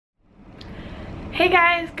Hey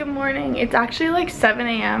guys, good morning. It's actually like 7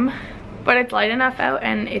 a.m. but it's light enough out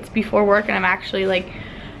and it's before work and I'm actually like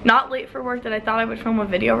not late for work that I thought I would film a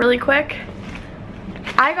video really quick.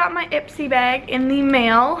 I got my Ipsy bag in the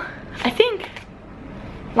mail, I think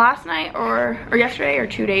last night or yesterday or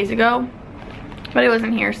 2 days ago, but it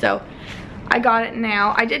wasn't here, so I got it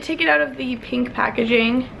now. I did take it out of the pink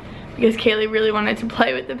packaging because Kaylee really wanted to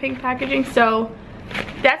play with the pink packaging, so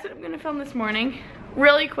that's what I'm gonna film this morning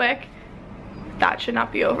really quick. That should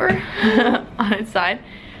not be over on its side.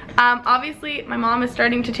 Obviously my mom is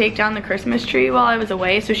starting to take down the Christmas tree while I was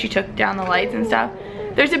away, so she took down the lights and stuff.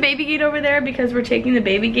 There's a baby gate over there because we're taking the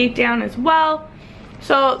baby gate down as well.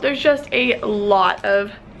 So there's just a lot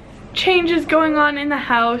of changes going on in the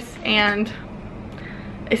house and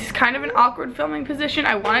it's kind of an awkward filming position.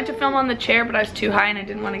 I wanted to film on the chair but I was too high and I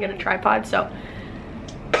didn't want to get a tripod, so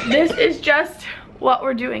this is just what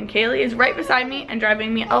we're doing. Kaylee is right beside me and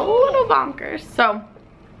driving me a little bonkers. So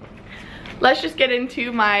let's just get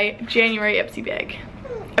into my January Ipsy bag.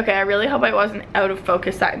 Okay, I really hope I wasn't out of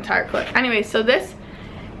focus that entire clip. Anyway, so this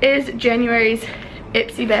is January's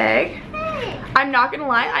Ipsy bag. I'm not gonna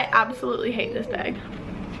lie, I absolutely hate this bag.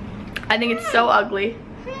 I think it's so ugly.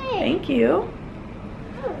 Thank you.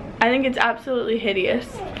 I think it's absolutely hideous.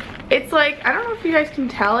 It's like, I don't know if you guys can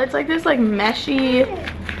tell, it's like this like meshy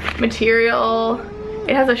material.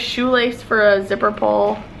 It has a shoelace for a zipper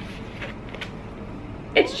pull.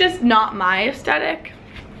 It's just not my aesthetic,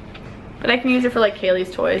 but I can use it for like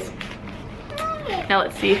Kaylee's toys. Now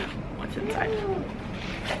let's see what's inside.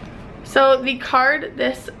 So the card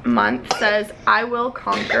this month says, I will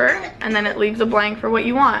conquer, and then it leaves a blank for what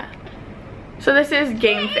you want. So this is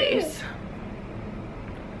game face.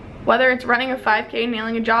 Whether it's running a 5K,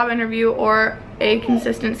 nailing a job interview, or a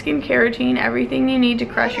consistent skincare routine, everything you need to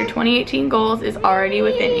crush your 2018 goals is already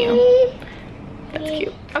within you. That's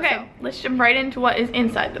cute. Okay, so let's jump right into what is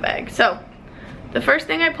inside the bag. So the first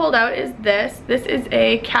thing I pulled out is this. This is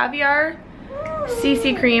a Caviar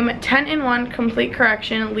CC Cream 10-in-1 Complete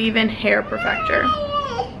Correction Leave-In Hair Perfector.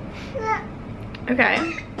 Okay.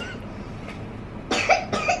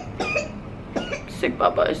 Sick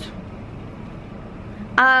bubbas.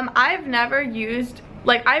 I've never used,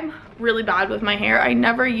 like, I'm really bad with my hair. I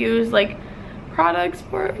never use like products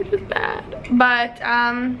for it, which is bad. But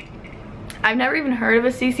I've never even heard of a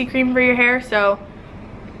CC cream for your hair, so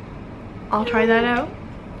I'll try that out.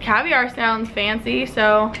 Caviar sounds fancy,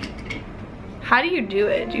 so how do you do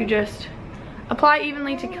it? Do you just apply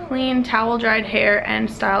evenly to clean, towel dried hair and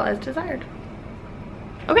style as desired?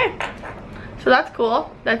 Okay, so that's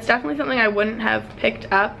cool. That's definitely something I wouldn't have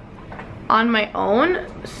picked up on my own,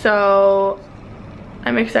 so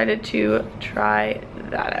I'm excited to try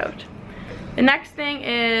that out. The next thing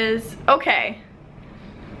is, okay,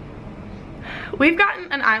 we've gotten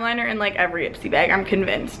an eyeliner in like every Ipsy bag, I'm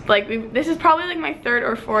convinced. Like this is probably like my third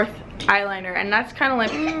or fourth eyeliner, and that's kind of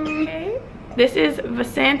like, okay. This is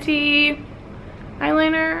Vasanti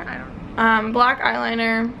eyeliner, I don't black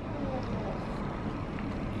eyeliner.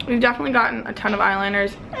 We've definitely gotten a ton of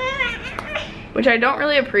eyeliners, which I don't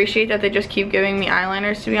really appreciate that they just keep giving me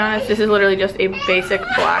eyeliners, to be honest. This is literally just a basic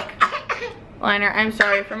black liner. I'm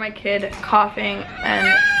sorry for my kid coughing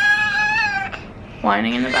and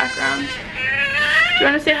whining in the background. Do you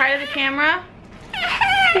want to say hi to the camera?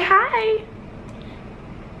 Say hi.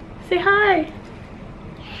 Say hi.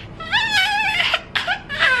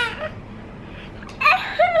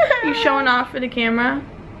 You showing off for the camera?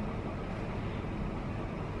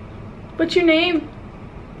 What's your name?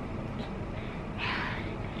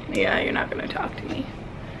 Yeah, you're not gonna talk to me.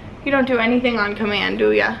 You don't do anything on command,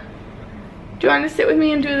 do ya? Do you want to sit with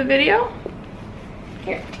me and do the video?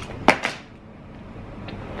 Here.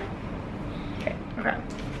 Okay.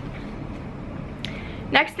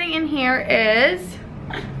 Next thing in here is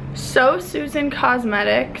So Susan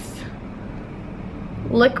Cosmetics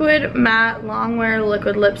Liquid Matte Longwear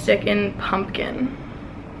Liquid Lipstick in Pumpkin.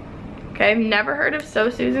 Okay, I've never heard of So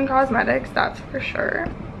Susan Cosmetics, that's for sure.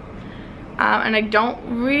 And I don't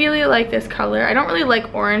really like this color. I don't really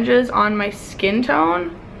like oranges on my skin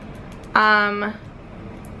tone. But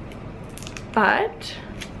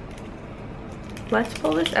let's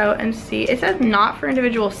pull this out and see. It says not for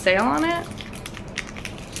individual sale on it.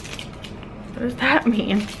 What does that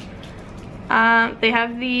mean? They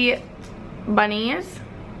have the bunnies,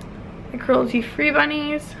 the cruelty-free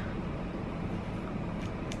bunnies.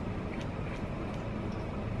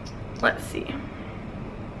 Let's see.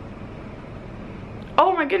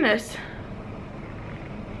 Oh my goodness.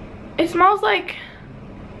 It smells like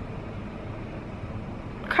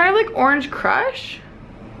kind of like Orange Crush.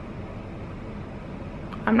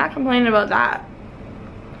 I'm not complaining about that.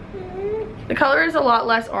 The color is a lot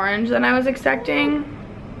less orange than I was expecting.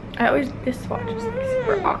 This swatch is like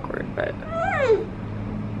super awkward, but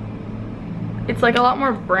it's like a lot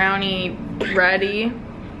more browny, reddy.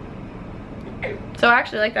 So I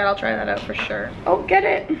actually like that. I'll try that out for sure. Oh, get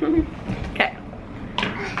it. Okay.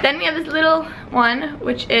 Then we have this little one,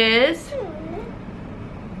 which is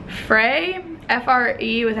Frey,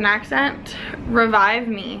 F-R-E with an accent, Revive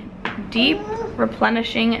Me Deep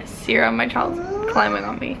Replenishing Serum. My child's climbing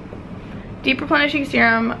on me. Deep Replenishing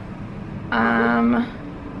Serum,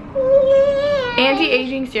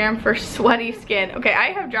 anti-aging serum for sweaty skin. Okay, I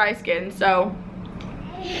have dry skin, so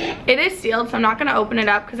it is sealed, so I'm not gonna open it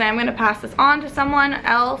up because I am gonna pass this on to someone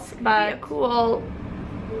else, but a cool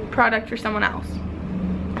product for someone else.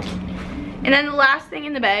 And then the last thing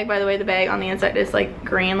in the bag, by the way, the bag on the inside is like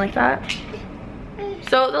green like that.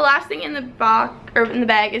 So the last thing in the box, or in the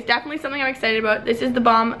bag, is definitely something I'm excited about. This is the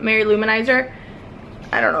Balm Mary Luminizer.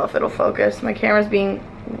 I don't know if it'll focus. My camera's being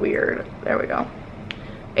weird. There we go.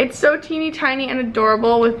 It's so teeny tiny and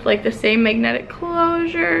adorable with like the same magnetic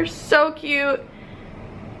closure. So cute.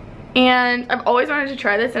 And I've always wanted to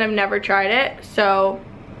try this and I've never tried it. So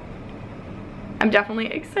I'm definitely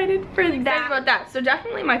excited for that. About that. So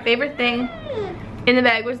definitely my favorite thing in the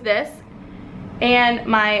bag was this. And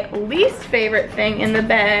my least favorite thing in the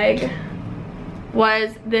bag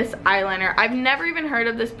was this eyeliner. I've never even heard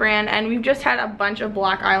of this brand, and we've just had a bunch of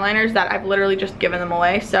black eyeliners that I've literally just given them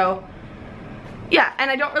away. So yeah,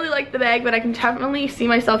 and I don't really like the bag, but I can definitely see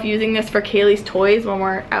myself using this for Kaylee's toys when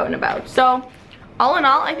we're out and about. So all in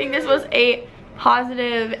all, I think this was a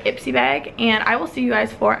positive Ipsy bag, and I will see you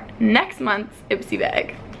guys for next month's Ipsy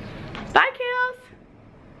bag. Bye,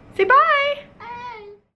 Kayles. Say bye.